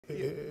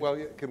Well,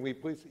 can we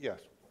please? Yes.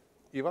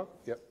 Ivo?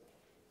 Yep.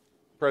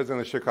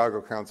 President of the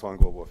Chicago Council on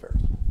Global Affairs.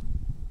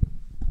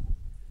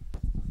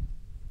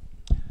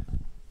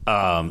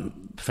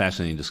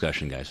 Fascinating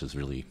discussion, guys. It's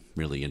really,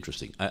 really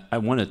interesting. I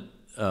want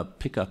to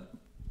pick up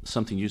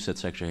something you said,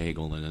 Secretary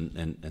Hagel,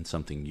 and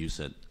something you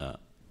said,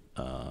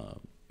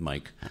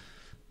 Mike,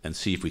 and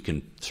see if we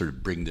can sort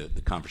of bring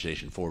the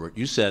conversation forward.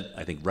 You said,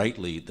 I think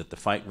rightly, that the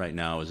fight right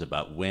now is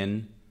about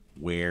when,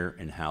 where,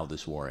 and how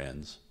this war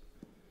ends.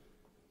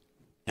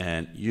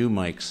 And you,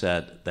 Mike,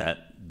 said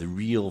that the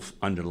real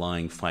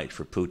underlying fight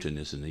for Putin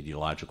is an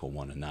ideological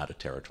one and not a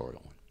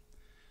territorial one.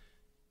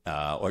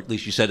 Or at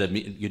least you said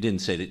you didn't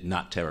say that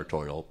not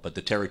territorial, but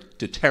the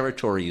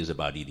territory is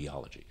about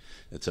ideology.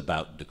 It's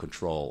about the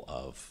control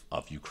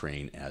of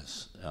Ukraine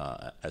as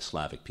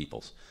Slavic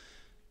peoples.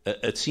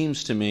 It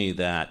seems to me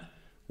that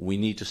we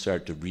need to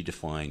start to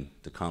redefine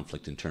the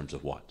conflict in terms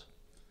of what,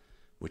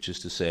 which is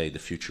to say the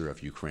future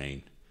of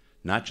Ukraine,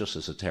 not just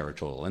as a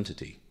territorial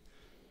entity,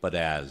 but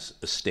as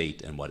a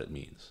state and what it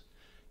means.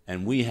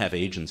 And we have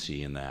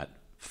agency in that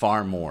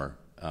far more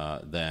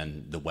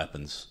than the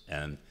weapons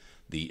and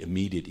the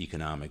immediate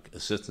economic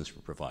assistance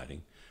we're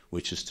providing,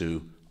 which is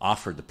to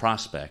offer the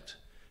prospect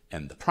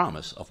and the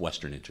promise of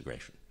Western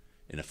integration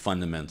in a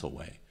fundamental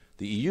way.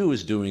 The EU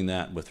is doing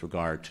that with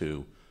regard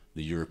to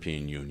the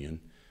European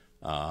Union.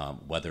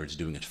 Whether it's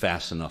doing it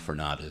fast enough or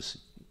not is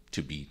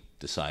to be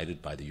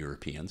decided by the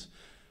Europeans.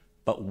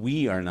 But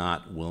we are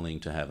not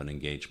willing to have an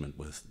engagement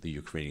with the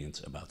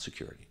Ukrainians about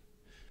security.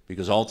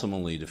 Because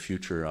ultimately the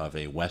future of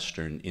a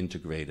Western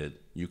integrated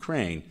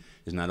Ukraine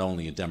is not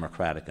only a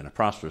democratic and a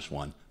prosperous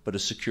one, but a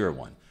secure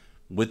one,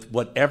 with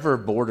whatever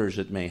borders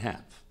it may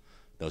have.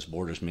 Those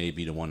borders may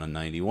be the one on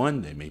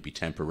 91, they may be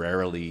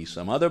temporarily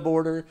some other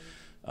border,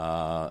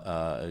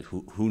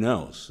 who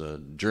knows?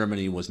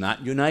 Germany was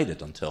not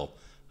united until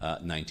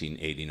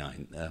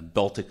 1989.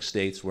 Baltic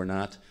states were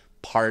not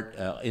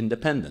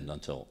independent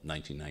until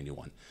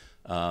 1991.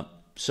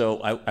 So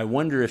I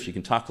wonder if you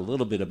can talk a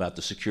little bit about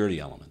the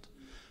security element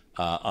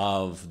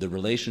of the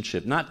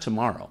relationship, not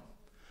tomorrow,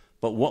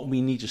 but what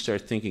we need to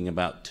start thinking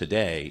about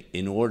today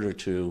in order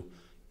to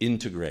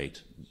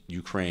integrate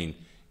Ukraine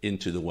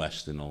into the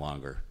West in the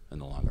longer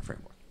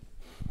framework.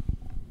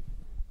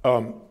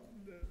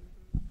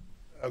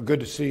 Good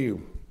to see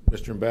you,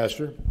 Mr.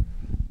 Ambassador.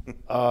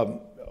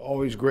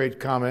 Always great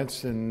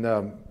comments, and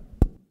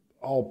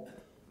I'll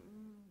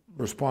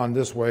respond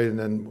this way, and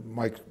then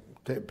Mike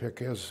pick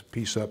his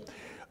piece up.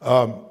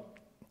 I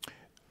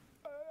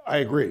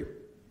agree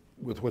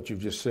with what you've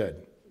just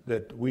said,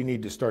 that we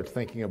need to start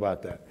thinking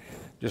about that.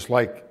 Just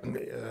like,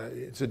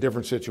 it's a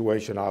different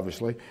situation,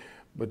 obviously,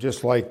 but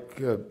just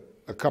like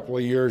a couple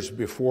of years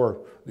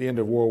before the end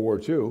of World War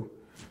II,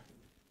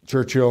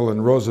 Churchill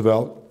and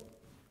Roosevelt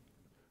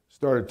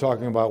started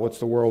talking about what's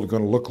the world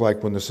going to look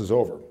like when this is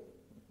over.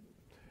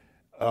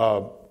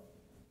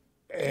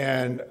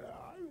 And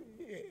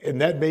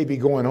that may be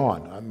going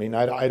on. I mean,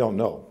 I don't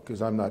know,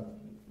 because I'm not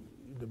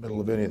in the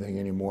middle of anything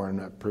anymore. I'm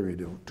not privy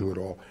to it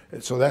all.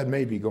 And so that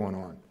may be going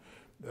on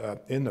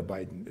in the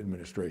Biden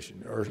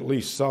administration, or at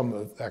least some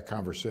of that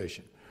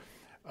conversation.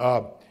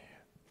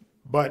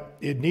 But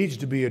it needs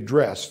to be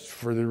addressed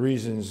for the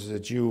reasons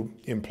that you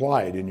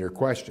implied in your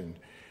question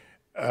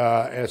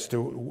as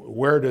to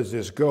where does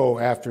this go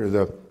after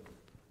the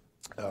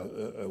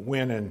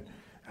when and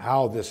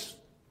how this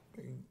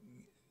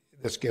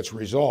gets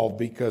resolved,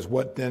 because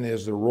what then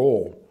is the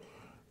role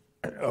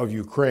of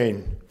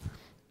Ukraine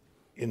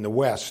in the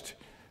West?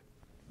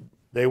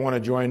 They want to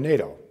join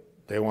NATO.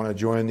 They want to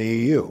join the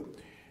EU.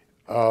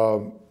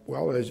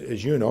 Well,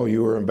 as you know,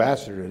 you were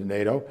ambassador to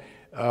NATO.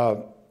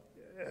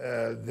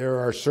 There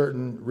are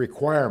certain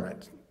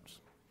requirements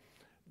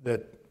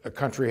that a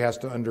country has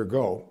to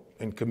undergo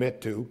and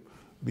commit to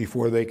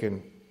before they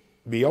can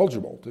be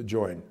eligible to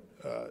join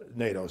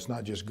NATO. It's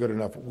not just good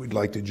enough, we'd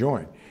like to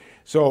join.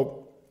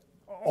 So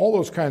all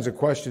those kinds of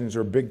questions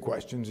are big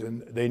questions,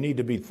 and they need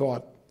to be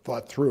thought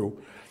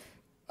through.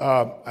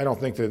 I don't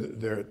think that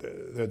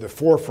they're the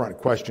forefront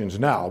questions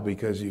now,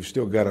 because you've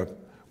still got a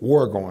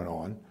war going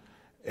on,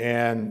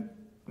 and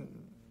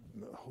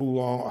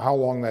how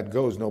long that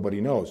goes,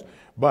 nobody knows.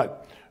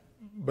 But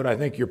I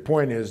think your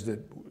point is that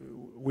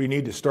we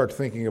need to start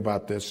thinking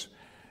about this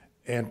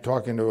and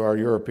talking to our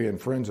European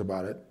friends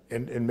about it,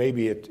 and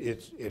maybe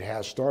it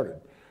has started.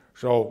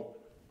 So,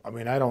 I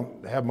mean, I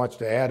don't have much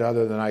to add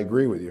other than I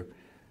agree with you,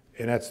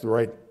 and it's the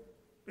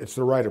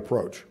right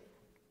approach.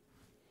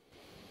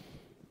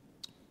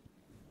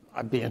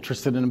 I'd be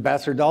interested in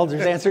Ambassador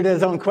Daalder's answer to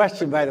his own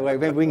question, by the way.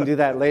 Maybe we can do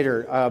that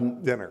later.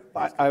 Dinner.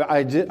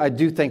 I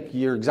do think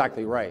you're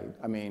exactly right.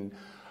 I mean,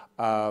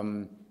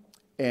 the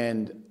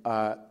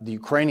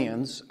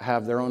Ukrainians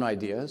have their own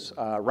ideas.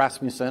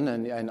 Rasmussen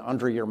and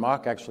Andrei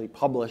Yermak actually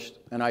published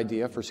an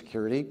idea for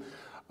security.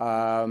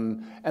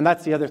 And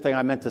that's the other thing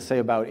I meant to say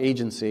about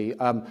agency.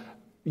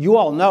 You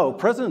all know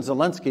President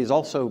Zelensky has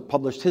also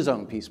published his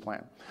own peace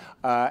plan.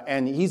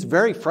 And he's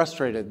very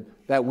frustrated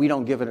that we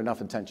don't give it enough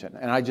attention.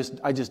 And I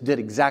just did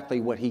exactly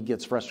what he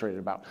gets frustrated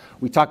about.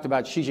 We talked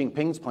about Xi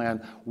Jinping's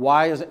plan.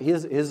 Why is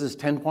his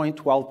 10-point,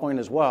 12-point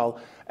as well?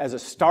 As a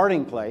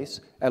starting place,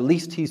 at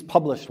least he's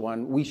published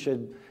one. We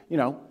should,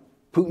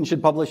 Putin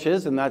should publish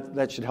his, and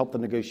that should help the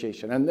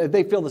negotiation. And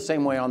they feel the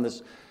same way on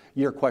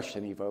your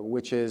question, Ivo,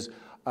 which is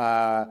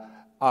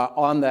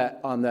on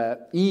the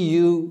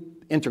EU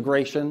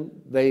integration.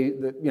 They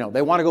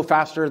want to go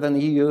faster than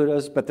the EU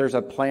does, but there's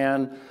a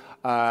plan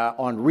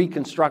on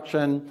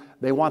reconstruction.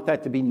 They want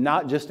that to be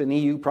not just an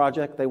EU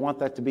project. They want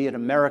that to be an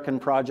American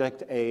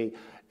project, a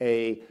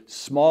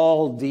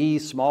small d,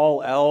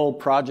 small l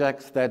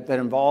project that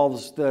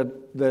involves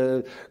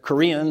the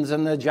Koreans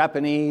and the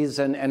Japanese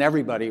and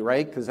everybody,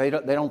 right? Because they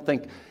don't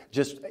think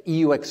just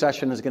EU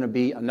accession is going to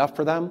be enough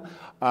for them.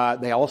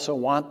 They also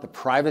want the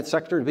private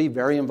sector to be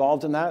very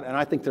involved in that, and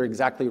I think they're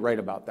exactly right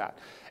about that.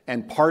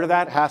 And part of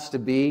that has to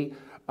be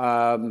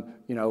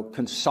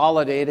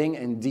consolidating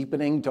and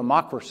deepening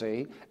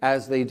democracy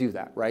as they do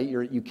that, right?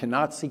 You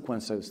cannot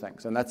sequence those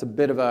things. And that's a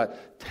bit of a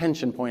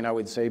tension point, I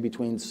would say,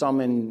 between some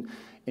in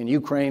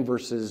Ukraine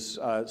versus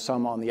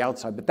some on the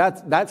outside. But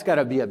that's got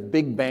to be a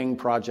big bang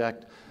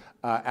project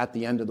at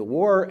the end of the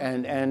war,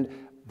 and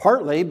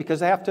partly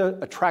because they have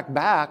to attract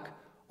back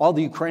all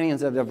the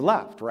Ukrainians that have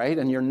left, right?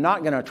 And you're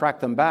not going to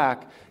attract them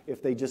back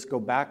if they just go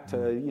back to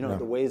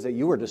the ways that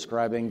you were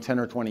describing 10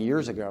 or 20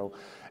 years ago.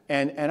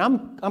 And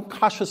I'm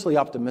cautiously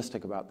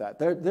optimistic about that.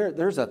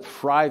 There's a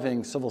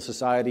thriving civil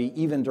society,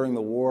 even during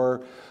the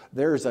war.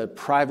 There's a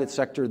private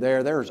sector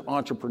there. There's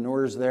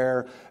entrepreneurs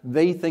there.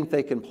 They think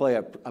they can play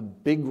a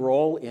big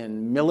role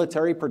in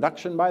military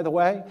production, by the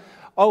way.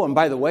 Oh, and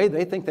by the way,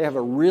 they think they have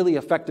a really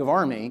effective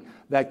army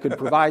that could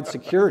provide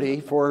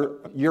security for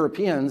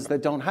Europeans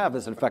that don't have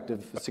as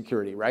effective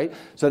security, right?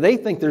 So they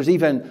think there's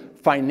even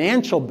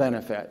financial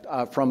benefit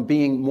from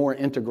being more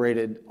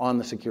integrated on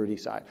the security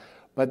side.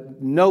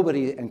 But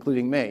nobody,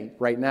 including me,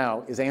 right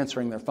now, is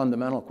answering their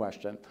fundamental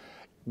question.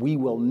 We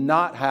will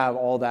not have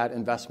all that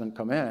investment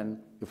come in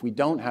if we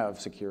don't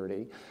have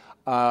security.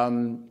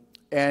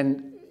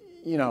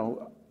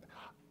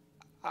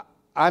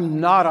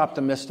 I'm not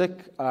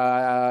optimistic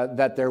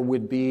that there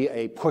would be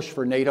a push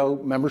for NATO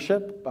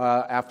membership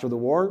after the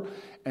war.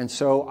 And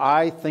so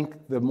I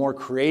think the more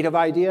creative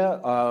idea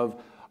of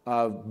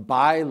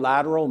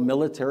bilateral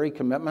military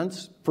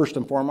commitments, first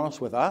and foremost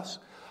with us,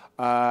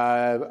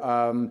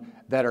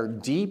 that are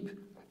deep,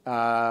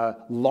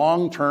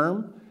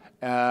 long-term,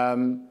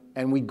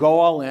 and we go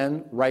all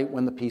in right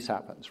when the peace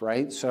happens,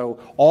 right? So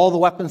all the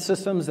weapon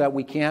systems that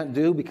we can't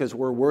do because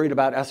we're worried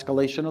about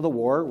escalation of the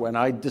war, when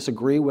I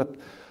disagree with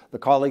my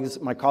colleagues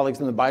in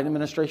the Biden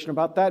administration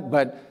about that,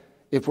 but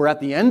if we're at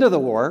the end of the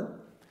war,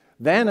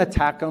 then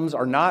ATACMS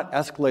are not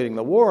escalating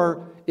the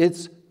war,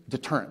 it's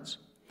deterrence.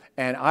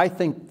 And I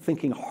think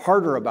thinking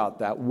harder about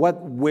that,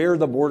 where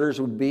the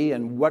borders would be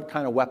and what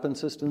kind of weapon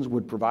systems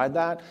would provide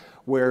that,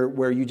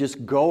 where you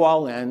just go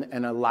all in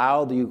and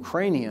allow the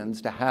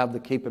Ukrainians to have the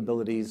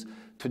capabilities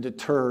to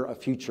deter a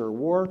future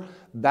war,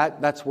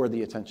 that's where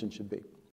the attention should be.